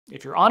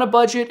If you're on a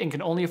budget and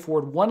can only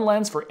afford one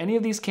lens for any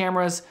of these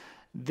cameras,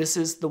 this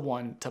is the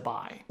one to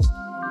buy.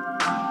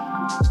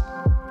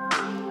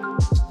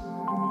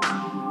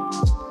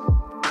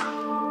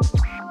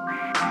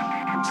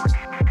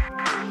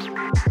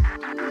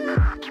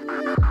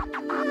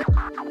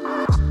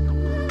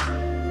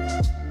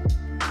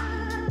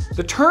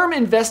 The term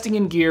investing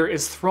in gear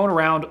is thrown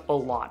around a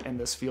lot in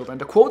this field, and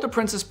to quote The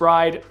Princess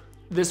Bride,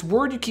 this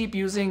word you keep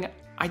using,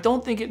 I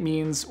don't think it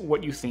means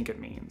what you think it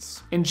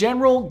means. In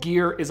general,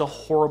 gear is a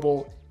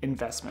horrible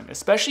investment,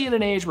 especially in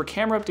an age where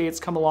camera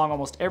updates come along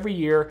almost every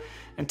year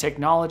and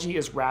technology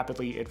is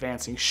rapidly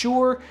advancing.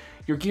 Sure,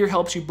 your gear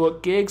helps you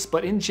book gigs,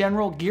 but in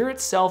general, gear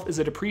itself is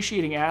a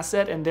depreciating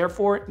asset and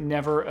therefore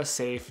never a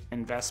safe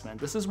investment.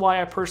 This is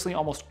why I personally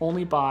almost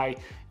only buy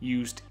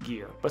used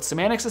gear. But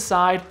semantics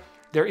aside,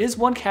 there is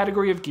one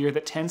category of gear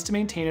that tends to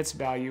maintain its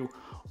value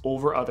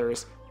over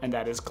others, and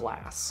that is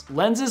glass.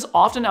 Lenses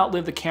often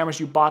outlive the cameras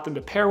you bought them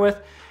to pair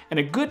with, and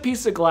a good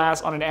piece of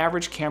glass on an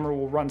average camera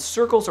will run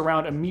circles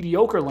around a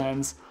mediocre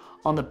lens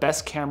on the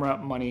best camera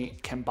money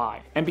can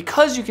buy. And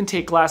because you can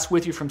take glass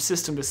with you from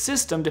system to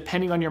system,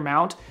 depending on your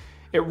mount,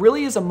 it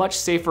really is a much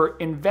safer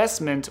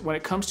investment when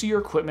it comes to your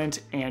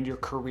equipment and your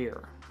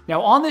career.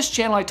 Now on this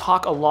channel, I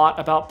talk a lot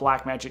about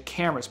Blackmagic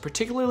cameras,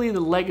 particularly the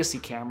legacy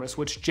cameras,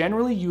 which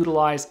generally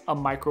utilize a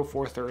micro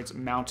four thirds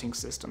mounting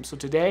system. So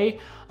today,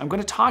 I'm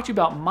going to talk to you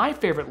about my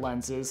favorite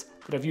lenses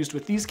that I've used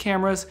with these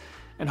cameras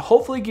and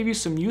hopefully give you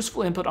some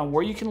useful input on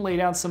where you can lay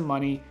down some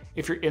money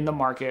if you're in the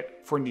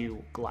market for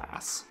new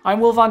glass.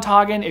 I'm Will Von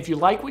Toggen. If you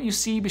like what you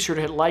see, be sure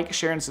to hit like,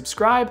 share, and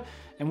subscribe.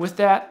 And with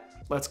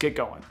that, let's get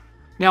going.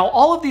 Now,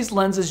 all of these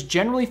lenses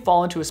generally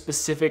fall into a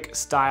specific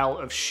style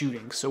of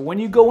shooting. So when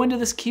you go into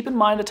this, keep in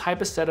mind the type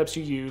of setups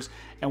you use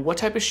and what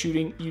type of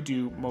shooting you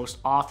do most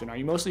often. Are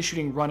you mostly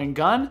shooting run and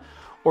gun,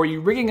 or are you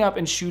rigging up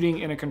and shooting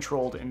in a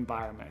controlled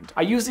environment?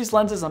 I use these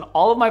lenses on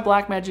all of my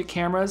Blackmagic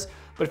cameras,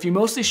 but if you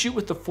mostly shoot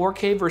with the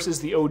 4K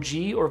versus the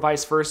OG or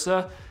vice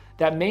versa,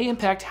 that may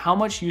impact how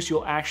much use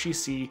you'll actually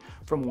see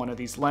from one of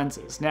these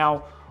lenses.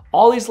 Now,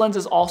 all these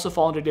lenses also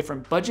fall into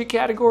different budget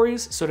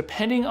categories, so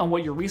depending on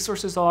what your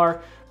resources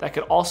are, that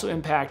could also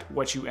impact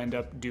what you end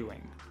up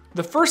doing.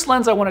 The first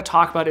lens I want to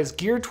talk about is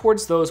geared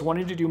towards those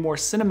wanting to do more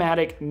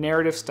cinematic,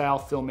 narrative style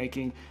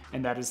filmmaking,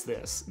 and that is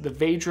this, the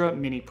Veydra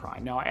Mini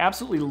Prime. Now, I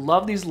absolutely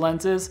love these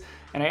lenses,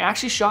 and I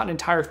actually shot an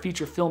entire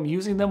feature film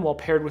using them while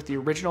paired with the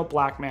original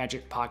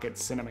Blackmagic Pocket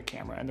Cinema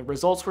camera, and the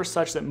results were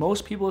such that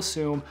most people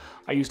assume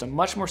I used a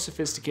much more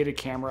sophisticated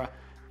camera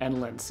and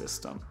lens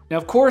system. Now,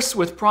 of course,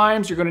 with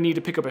primes, you're gonna need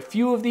to pick up a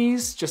few of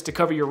these just to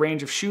cover your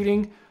range of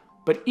shooting,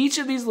 but each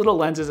of these little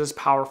lenses is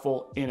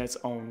powerful in its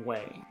own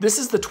way. This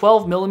is the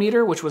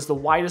 12mm, which was the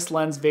widest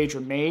lens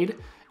Veydra made.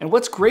 And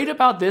what's great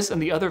about this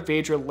and the other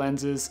Veydra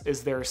lenses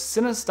is their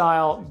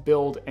cine-style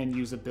build and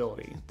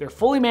usability. They're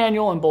fully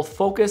manual in both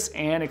focus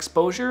and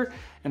exposure,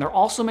 and they're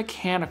also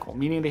mechanical,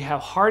 meaning they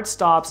have hard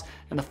stops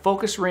and the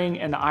focus ring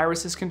and the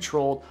iris is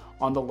controlled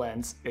on the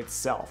lens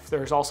itself.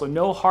 There's also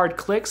no hard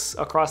clicks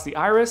across the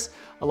iris,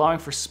 allowing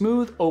for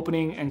smooth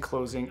opening and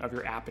closing of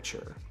your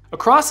aperture.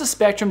 Across the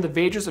spectrum, the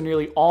Veydras are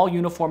nearly all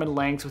uniform in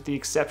length with the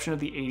exception of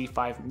the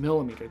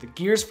 85mm. The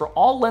gears for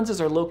all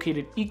lenses are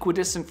located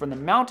equidistant from the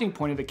mounting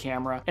point of the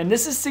camera, and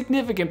this is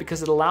significant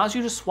because it allows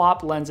you to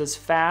swap lenses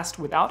fast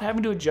without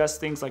having to adjust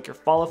things like your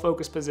follow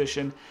focus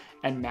position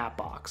and matte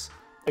box.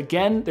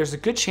 Again, there's a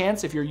good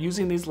chance if you're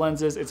using these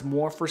lenses, it's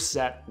more for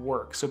set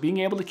work. So being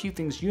able to keep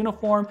things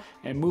uniform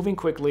and moving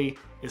quickly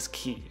is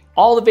key.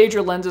 All the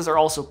Veydra lenses are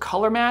also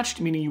color matched,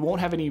 meaning you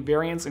won't have any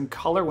variance in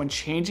color when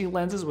changing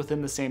lenses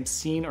within the same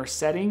scene or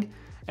setting.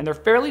 And they're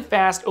fairly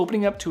fast,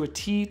 opening up to a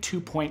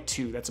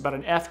T2.2. That's about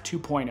an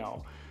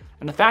f2.0.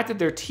 And the fact that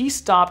they're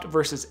T-stopped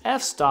versus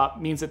f-stopped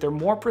means that they're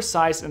more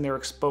precise in their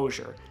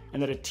exposure,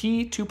 and that a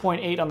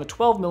T2.8 on the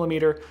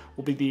 12mm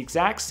will be the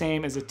exact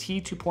same as a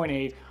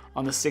T2.8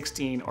 on the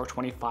 16 or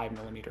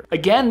 25mm.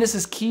 Again, this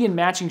is key in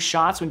matching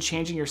shots when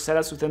changing your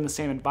setups within the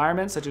same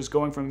environment, such as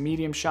going from a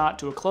medium shot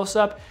to a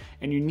close-up,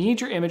 and you need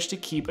your image to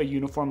keep a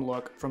uniform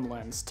look from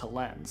lens to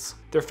lens.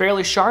 They're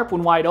fairly sharp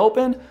when wide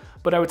open,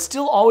 but I would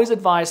still always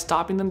advise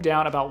stopping them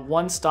down about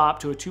one stop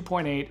to a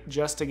 2.8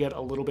 just to get a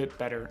little bit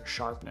better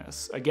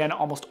sharpness. Again,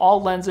 almost all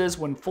lenses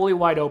when fully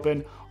wide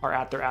open are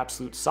at their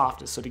absolute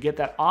softest. So to get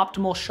that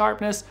optimal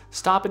sharpness,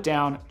 stop it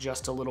down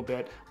just a little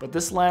bit. But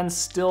this lens,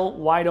 still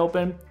wide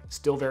open,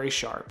 still very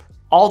sharp.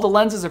 All the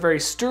lenses are very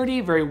sturdy,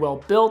 very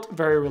well built,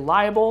 very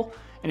reliable.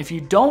 And if you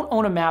don't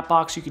own a matte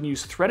box, you can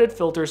use threaded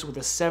filters with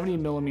a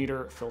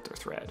 70mm filter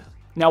thread.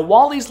 Now,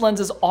 while these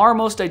lenses are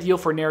most ideal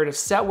for narrative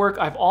set work,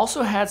 I've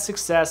also had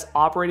success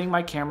operating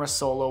my camera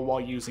solo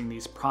while using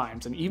these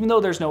primes. And even though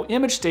there's no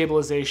image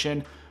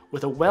stabilization,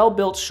 with a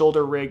well-built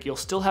shoulder rig, you'll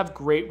still have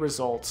great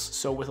results.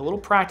 So with a little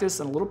practice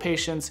and a little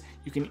patience,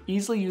 you can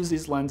easily use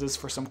these lenses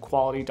for some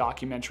quality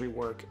documentary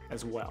work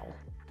as well.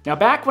 Now,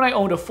 back when I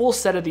owned a full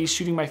set of these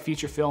shooting my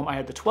feature film, I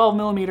had the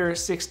 12mm,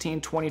 16,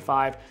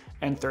 25,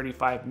 and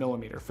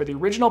 35mm. For the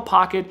original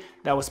Pocket,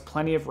 that was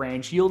plenty of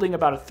range, yielding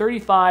about a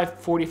 35,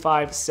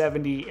 45,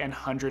 70, and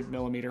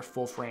 100mm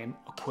full frame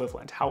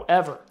equivalent.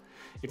 However,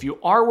 If you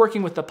are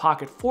working with the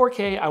Pocket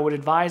 4K, I would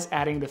advise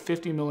adding the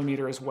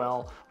 50mm as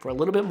well for a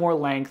little bit more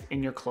length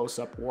in your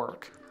close-up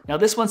work. Now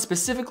this one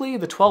specifically,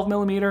 the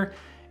 12mm,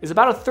 is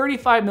about a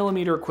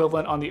 35mm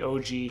equivalent on the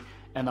OG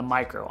and the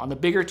micro. On the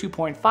bigger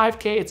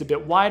 2.5K, it's a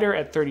bit wider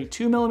at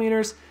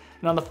 32mm,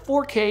 and on the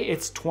 4K,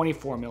 it's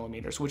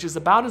 24mm, which is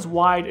about as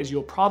wide as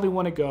you'll probably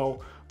want to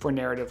go for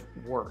narrative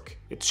work.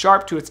 It's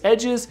sharp to its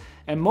edges,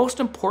 and most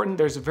important,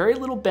 there's very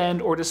little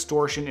bend or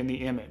distortion in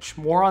the image.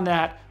 More on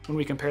that when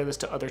we compare this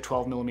to other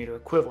 12mm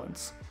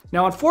equivalents.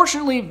 Now,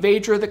 unfortunately,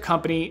 Veydra, the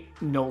company,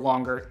 no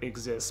longer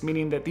exists,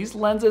 meaning that these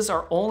lenses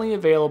are only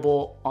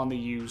available on the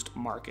used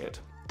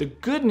market. The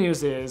good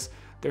news is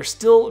they're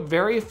still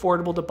very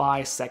affordable to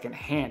buy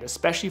secondhand,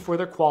 especially for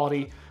their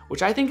quality,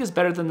 which I think is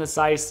better than the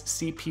Zeiss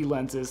CP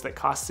lenses that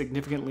cost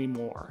significantly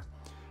more.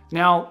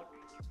 Now,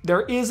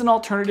 there is an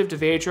alternative to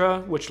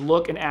Veydra, which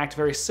look and act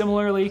very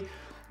similarly,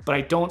 but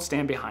I don't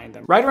stand behind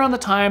them. Right around the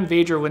time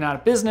Veydra went out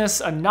of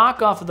business, a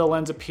knockoff of the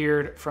lens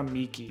appeared from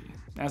Miki.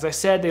 As I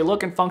said, they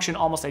look and function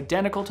almost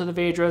identical to the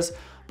Veydras,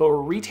 but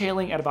were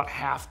retailing at about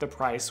half the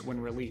price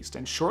when released.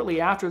 And shortly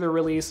after their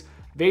release,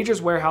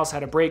 Veydra's warehouse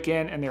had a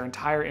break-in and their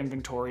entire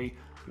inventory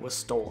was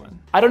stolen.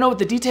 I don't know what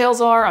the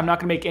details are, I'm not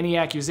gonna make any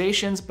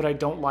accusations, but I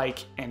don't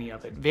like any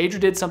of it. Veydra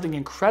did something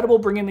incredible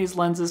bringing these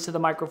lenses to the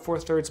Micro Four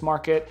Thirds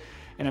market,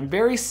 and I'm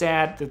very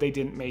sad that they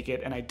didn't make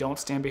it, and I don't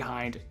stand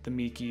behind the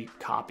Miki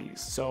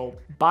copies. So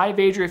buy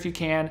Veydra if you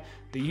can.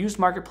 The used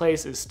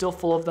marketplace is still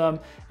full of them,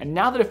 and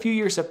now that a few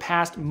years have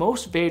passed,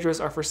 most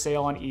Veydras are for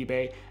sale on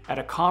eBay at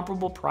a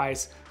comparable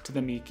price to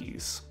the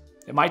Mikis.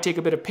 It might take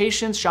a bit of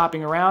patience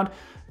shopping around,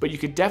 but you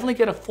could definitely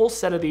get a full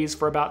set of these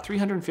for about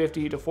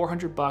 $350 to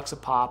 $400 a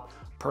pop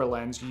per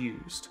lens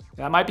used.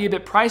 That might be a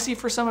bit pricey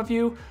for some of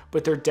you,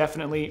 but they're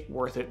definitely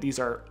worth it. These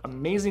are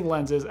amazing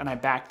lenses and I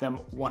back them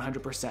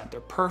 100%. They're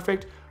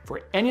perfect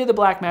for any of the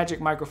Blackmagic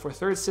Micro Four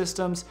Thirds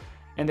systems,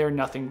 and they're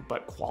nothing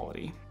but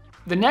quality.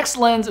 The next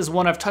lens is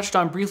one I've touched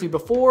on briefly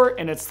before,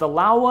 and it's the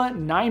Laowa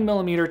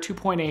 9mm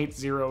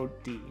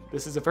 2.80D.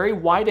 This is a very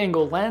wide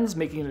angle lens,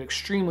 making it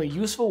extremely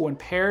useful when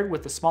paired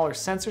with the smaller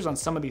sensors on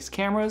some of these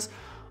cameras.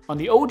 On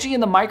the OG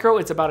and the micro,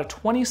 it's about a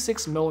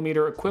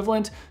 26mm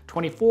equivalent,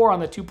 24 on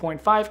the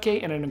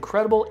 2.5K, and an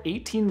incredible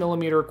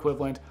 18mm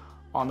equivalent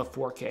on the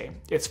 4K.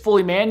 It's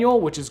fully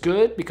manual, which is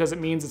good because it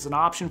means it's an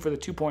option for the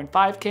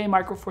 2.5K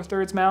Micro Four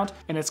Thirds mount,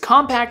 and its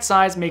compact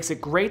size makes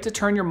it great to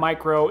turn your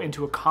micro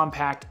into a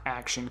compact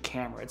action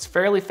camera. It's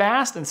fairly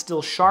fast and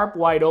still sharp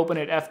wide open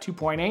at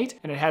f2.8,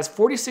 and it has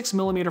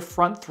 46mm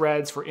front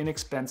threads for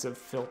inexpensive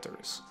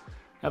filters.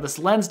 Now this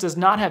lens does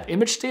not have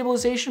image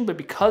stabilization, but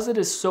because it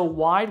is so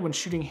wide when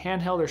shooting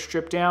handheld or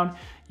stripped down,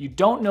 you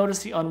don't notice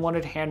the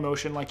unwanted hand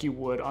motion like you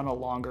would on a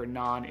longer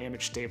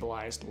non-image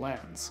stabilized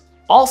lens.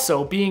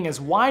 Also, being as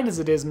wide as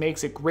it is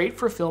makes it great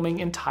for filming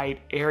in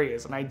tight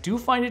areas, and I do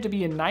find it to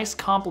be a nice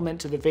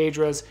complement to the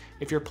Veydras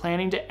if you're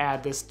planning to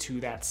add this to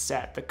that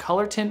set. The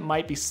color tint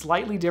might be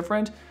slightly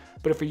different,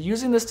 but if you're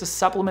using this to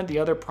supplement the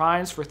other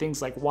primes for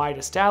things like wide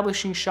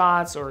establishing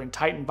shots or in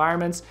tight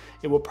environments,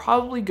 it will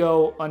probably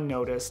go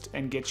unnoticed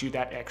and get you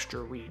that extra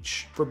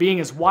reach. For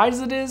being as wide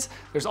as it is,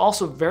 there's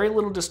also very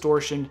little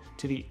distortion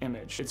to the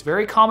image. It's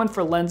very common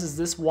for lenses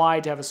this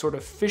wide to have a sort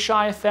of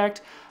fisheye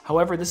effect.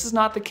 However, this is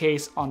not the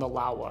case on the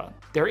Laowa.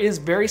 There is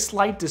very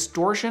slight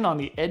distortion on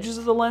the edges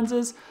of the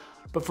lenses,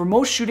 but for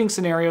most shooting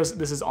scenarios,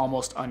 this is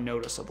almost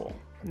unnoticeable.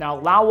 Now,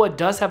 Laowa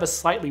does have a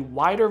slightly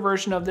wider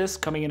version of this,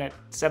 coming in at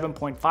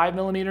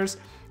 7.5mm.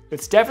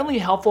 It's definitely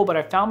helpful, but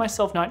I found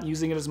myself not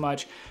using it as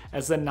much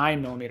as the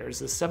 9mm.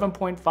 The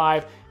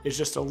 7.5 is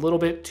just a little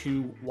bit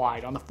too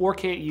wide. On the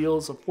 4K, it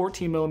yields a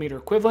 14mm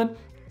equivalent,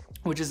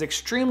 which is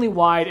extremely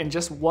wide and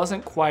just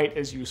wasn't quite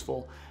as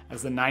useful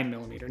as the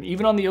 9mm. And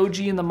even on the OG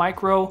and the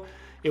micro,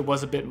 it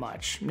was a bit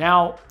much.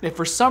 Now, if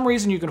for some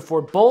reason you can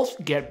afford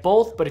both, get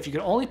both, but if you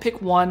can only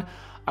pick one,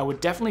 I would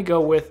definitely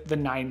go with the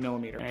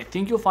 9mm. And I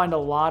think you'll find a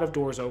lot of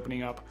doors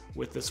opening up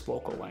with this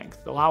focal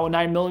length. The Laowa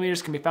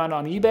 9mm can be found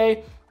on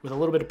eBay with a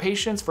little bit of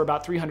patience for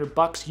about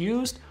 $300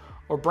 used,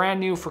 or brand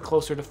new for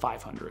closer to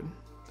 $500.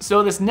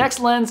 So this next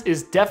lens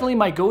is definitely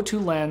my go-to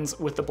lens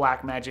with the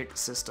Blackmagic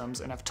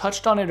systems, and I've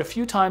touched on it a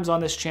few times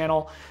on this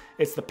channel.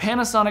 It's the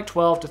Panasonic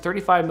 12 to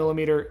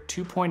 35mm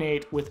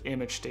 2.8 with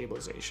image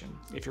stabilization.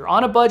 If you're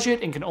on a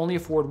budget and can only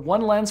afford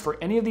one lens for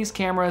any of these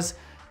cameras,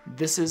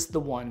 this is the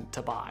one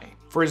to buy.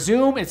 For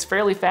zoom, it's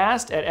fairly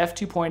fast at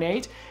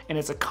f2.8, and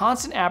it's a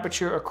constant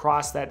aperture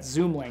across that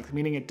zoom length,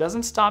 meaning it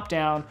doesn't stop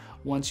down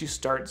once you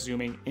start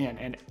zooming in.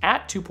 And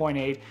at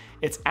 2.8,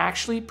 it's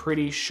actually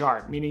pretty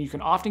sharp, meaning you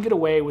can often get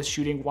away with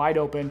shooting wide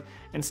open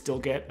and still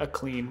get a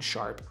clean,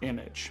 sharp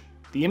image.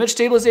 The image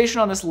stabilization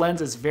on this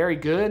lens is very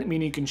good,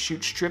 meaning you can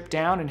shoot stripped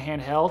down and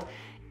handheld,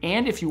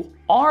 and if you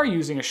are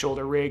using a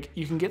shoulder rig,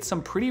 you can get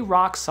some pretty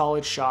rock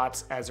solid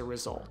shots as a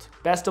result.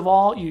 Best of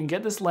all, you can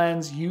get this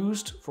lens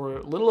used for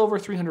a little over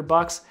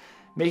 $300,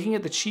 making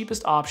it the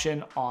cheapest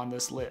option on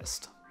this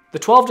list. The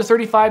 12 to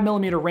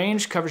 35mm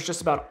range covers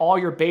just about all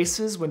your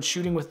bases when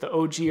shooting with the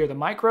OG or the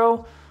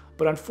micro,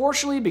 But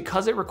unfortunately,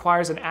 because it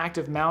requires an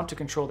active mount to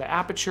control the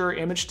aperture,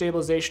 image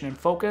stabilization, and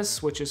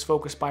focus, which is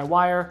focus by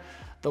wire,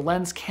 the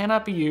lens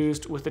cannot be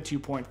used with the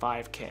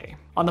 2.5K.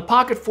 On the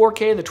Pocket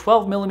 4K, the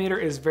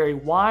 12mm is very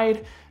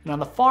wide, and on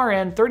the far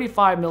end,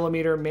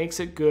 35mm makes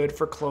it good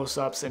for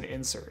close-ups and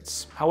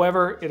inserts.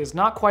 However, it is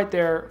not quite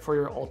there for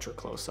your ultra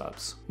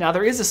close-ups. Now,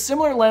 there is a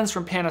similar lens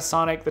from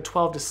Panasonic, the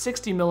 12 to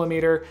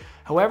 60mm.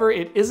 However,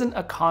 it isn't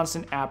a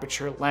constant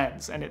aperture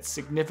lens, and it's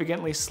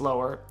significantly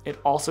slower. It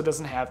also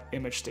doesn't have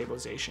image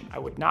stabilization. I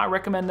would not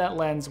recommend that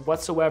lens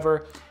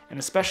whatsoever, and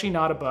especially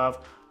not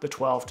above the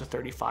 12 to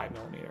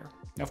 35mm.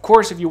 Now, of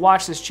course, if you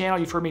watch this channel,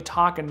 you've heard me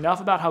talk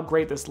enough about how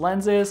great this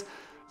lens is,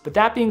 but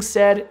that being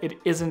said, it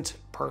isn't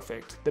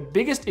perfect. The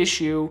biggest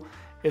issue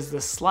is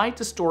the slight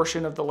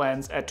distortion of the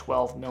lens at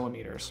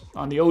 12mm.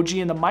 On the OG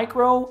and the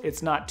Micro,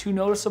 it's not too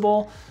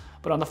noticeable,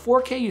 but on the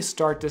 4K, you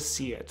start to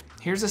see it.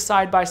 Here's a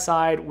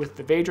side-by-side with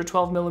the Veydra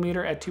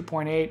 12mm at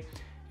 2.8.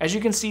 As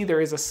you can see, there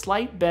is a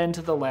slight bend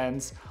to the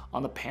lens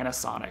on the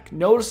Panasonic.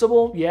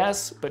 Noticeable,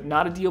 yes, but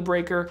not a deal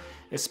breaker,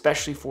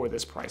 especially for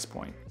this price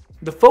point.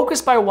 The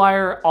focus by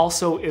wire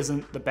also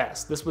isn't the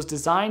best. This was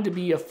designed to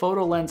be a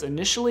photo lens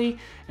initially,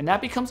 and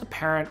that becomes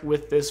apparent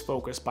with this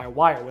focus by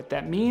wire. What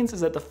that means is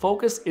that the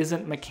focus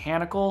isn't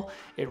mechanical.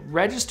 It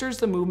registers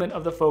the movement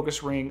of the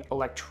focus ring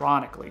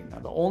electronically. Now,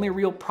 the only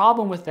real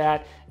problem with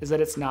that is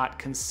that it's not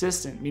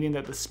consistent, meaning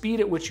that the speed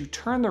at which you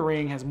turn the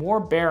ring has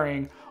more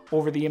bearing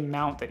over the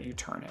amount that you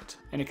turn it.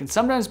 And it can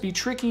sometimes be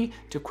tricky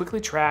to quickly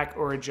track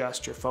or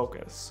adjust your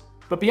focus.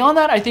 But beyond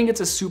that, I think it's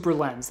a super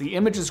lens. The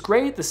image is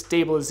great, the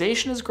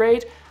stabilization is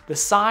great, the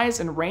size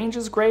and range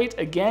is great.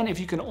 Again, if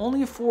you can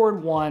only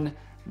afford one,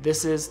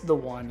 this is the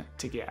one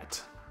to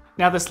get.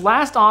 Now, this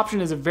last option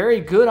is a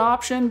very good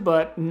option,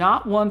 but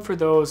not one for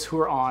those who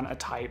are on a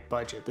tight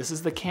budget. This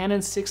is the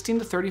Canon 16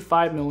 to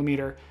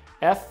 35mm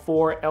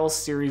f4 L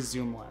series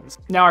zoom lens.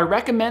 Now, I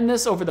recommend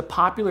this over the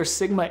popular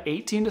Sigma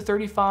 18 to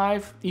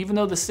 35, even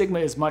though the Sigma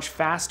is much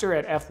faster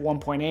at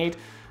f1.8.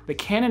 The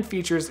Canon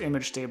features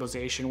image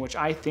stabilization, which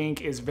I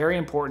think is very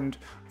important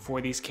for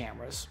these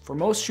cameras. For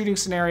most shooting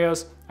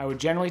scenarios, I would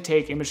generally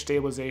take image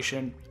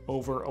stabilization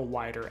over a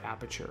wider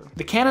aperture.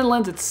 The Canon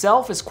lens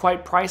itself is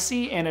quite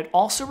pricey, and it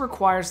also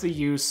requires the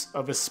use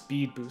of a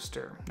speed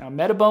booster. Now,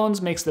 Metabones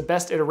makes the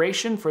best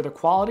iteration for the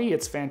quality.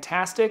 It's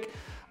fantastic.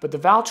 But the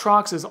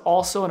Valtrox is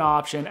also an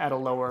option at a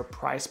lower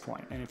price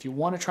point. And if you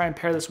want to try and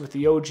pair this with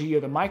the OG or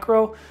the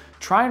Micro,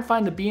 try and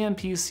find the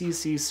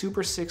BMPCC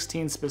Super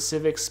 16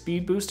 specific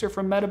speed booster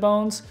from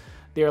Metabones.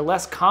 They are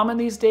less common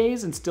these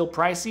days and still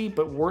pricey,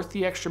 but worth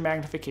the extra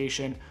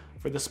magnification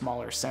for the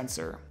smaller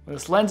sensor.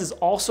 This lens is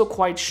also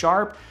quite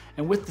sharp,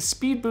 and with the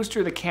speed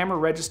booster, the camera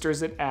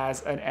registers it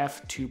as an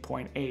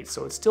f2.8,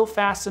 so it's still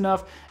fast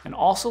enough and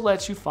also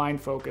lets you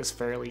find focus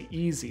fairly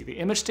easy. The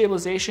image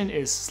stabilization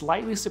is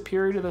slightly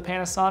superior to the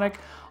Panasonic,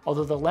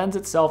 although the lens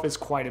itself is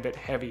quite a bit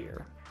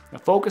heavier. The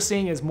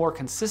focusing is more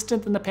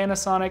consistent than the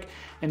Panasonic,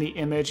 and the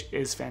image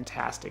is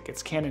fantastic.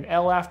 It's Canon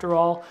L after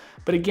all,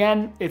 but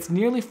again, it's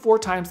nearly 4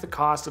 times the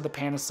cost of the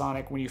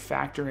Panasonic when you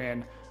factor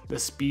in the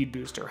speed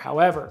booster.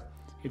 However,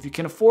 if you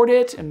can afford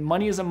it and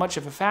money isn't much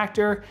of a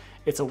factor,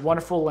 it's a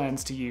wonderful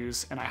lens to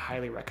use, and I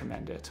highly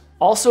recommend it.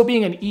 Also,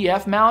 being an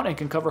EF mount and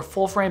can cover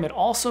full frame, it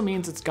also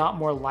means it's got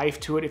more life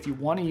to it if you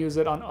want to use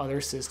it on other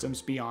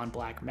systems beyond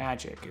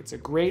Blackmagic. It's a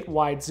great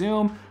wide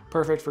zoom,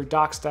 perfect for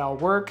dock style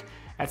work.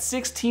 At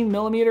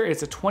 16mm,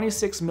 it's a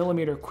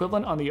 26mm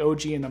equivalent on the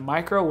OG and the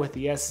Micro with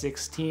the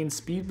S16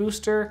 speed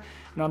booster.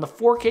 And on the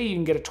 4K, you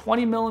can get a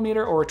 20mm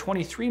or a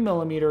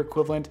 23mm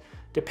equivalent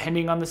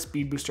depending on the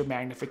speed booster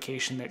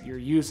magnification that you're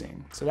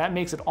using. So that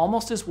makes it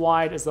almost as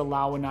wide as the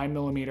Laowa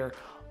 9mm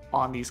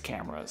on these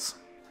cameras.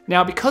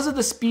 Now, because of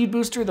the speed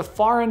booster, the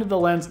far end of the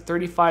lens at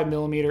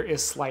 35mm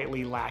is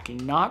slightly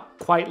lacking, not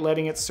quite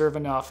letting it serve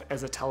enough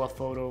as a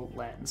telephoto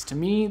lens. To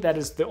me, that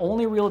is the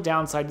only real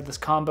downside to this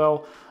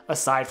combo,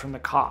 aside from the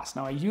cost.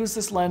 Now, I used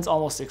this lens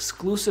almost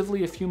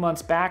exclusively a few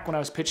months back when I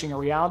was pitching a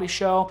reality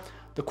show.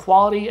 The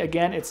quality,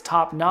 again, it's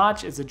top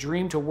notch. It's a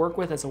dream to work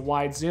with as a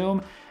wide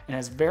zoom and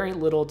has very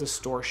little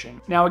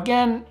distortion. Now,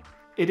 again,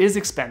 it is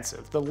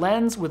expensive. The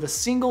lens with a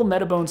single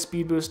Metabone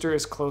speed booster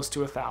is close to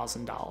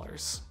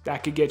 $1,000.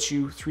 That could get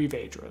you 3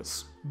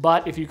 Veydras.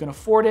 But if you can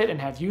afford it and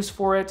have use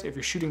for it, if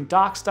you're shooting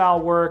dock style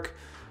work,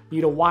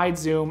 need a wide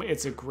zoom,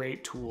 it's a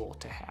great tool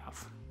to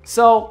have.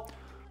 So,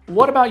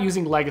 what about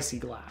using legacy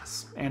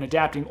glass and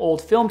adapting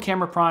old film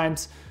camera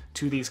primes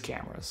to these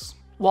cameras?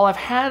 While I've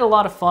had a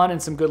lot of fun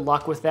and some good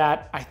luck with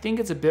that, I think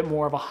it's a bit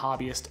more of a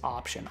hobbyist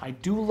option. I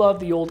do love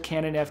the old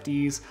Canon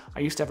FDs. I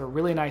used to have a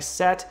really nice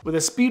set. With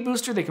a speed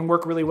booster, they can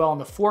work really well on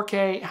the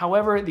 4K.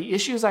 However, the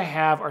issues I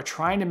have are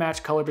trying to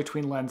match color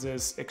between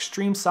lenses,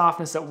 extreme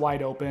softness at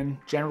wide open,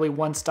 generally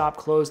one stop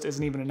closed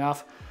isn't even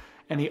enough,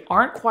 and they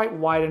aren't quite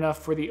wide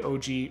enough for the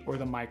OG or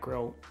the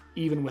Micro,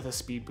 even with a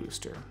speed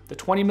booster. The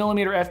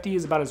 20mm FD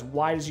is about as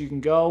wide as you can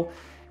go,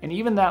 and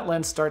even that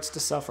lens starts to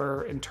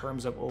suffer in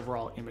terms of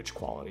overall image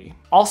quality.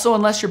 Also,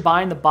 unless you're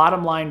buying the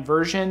bottom line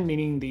version,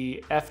 meaning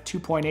the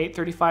f2.8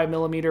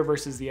 35mm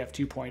versus the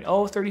f2.0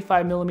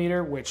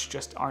 35mm, which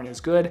just aren't as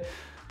good,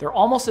 they're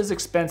almost as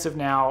expensive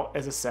now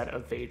as a set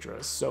of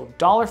Veydras. So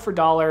dollar for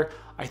dollar,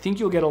 I think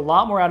you'll get a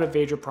lot more out of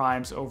Veydra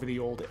primes over the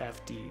old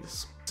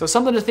FDs. So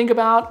something to think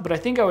about, but I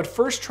think I would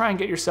first try and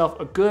get yourself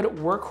a good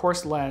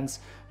workhorse lens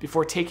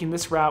before taking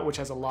this route, which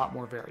has a lot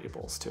more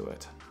variables to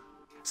it.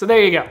 So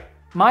there you go.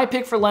 My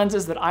pick for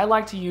lenses that I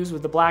like to use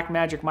with the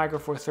Blackmagic Micro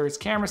Four Thirds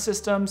camera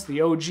systems,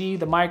 the OG,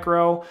 the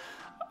Micro,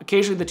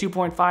 occasionally the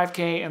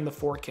 2.5K and the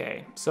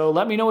 4K. So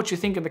let me know what you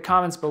think in the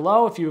comments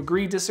below. If you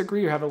agree,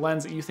 disagree, or have a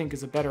lens that you think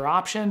is a better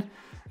option.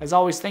 As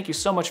always, thank you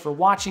so much for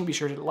watching. Be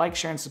sure to like,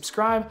 share, and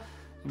subscribe,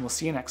 and we'll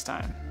see you next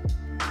time.